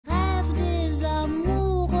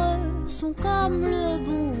sont comme le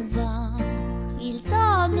bon vin, ils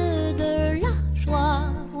donnent de la joie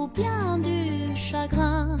ou bien du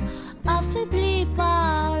chagrin. Affaibli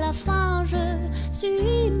par la faim, je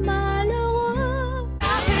suis malheureux.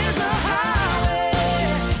 Here's a highway,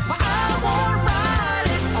 I wanna ride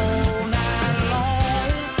it all night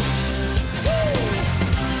long.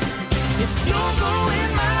 If you're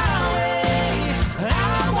going my way,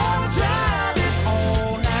 I wanna drive it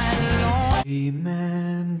all night long.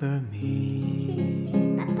 Remember me,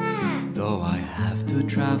 Papa. though I have to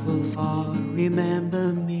travel far.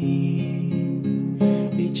 Remember me,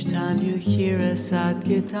 each time you hear a sad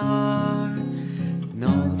guitar.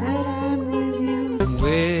 Know that I'm with you.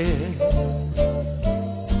 Somewhere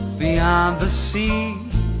beyond the sea,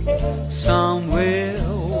 somewhere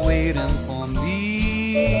waiting for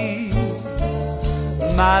me.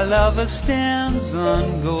 My lover stands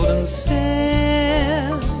on golden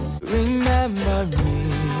sand. Remember me,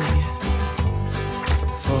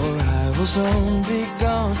 for I will soon be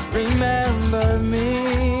gone. Remember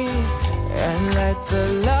me, and let the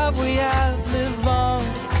love we have live on,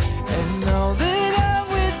 and know that I'm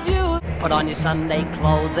with you. Put on your Sunday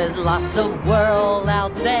clothes, there's lots of world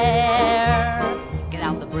out there. Get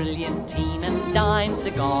out the brilliantine and dime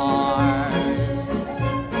cigars.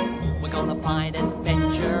 We're gonna find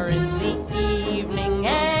adventure in the evening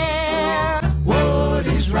air.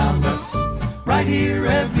 Woody's Roundup, right here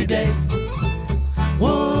every day.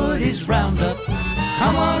 Woody's Roundup,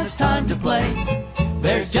 come on, it's time to play.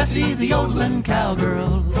 There's Jessie, the yodeling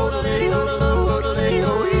cowgirl.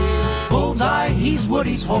 Bullseye, he's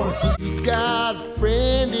Woody's horse. You got a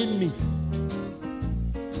friend in me.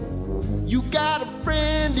 You got a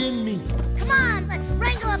friend in me. Come on, let's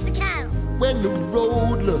wrangle up the cattle. When the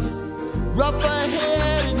road looks rough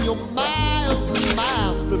ahead and you're miles and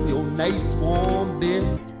miles from your nice warm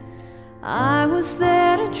bed. I was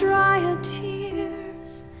there to dry her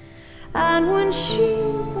tears, and when she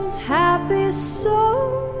was happy,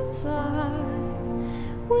 so was I.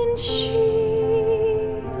 When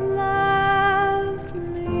she loved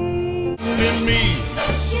me. In me.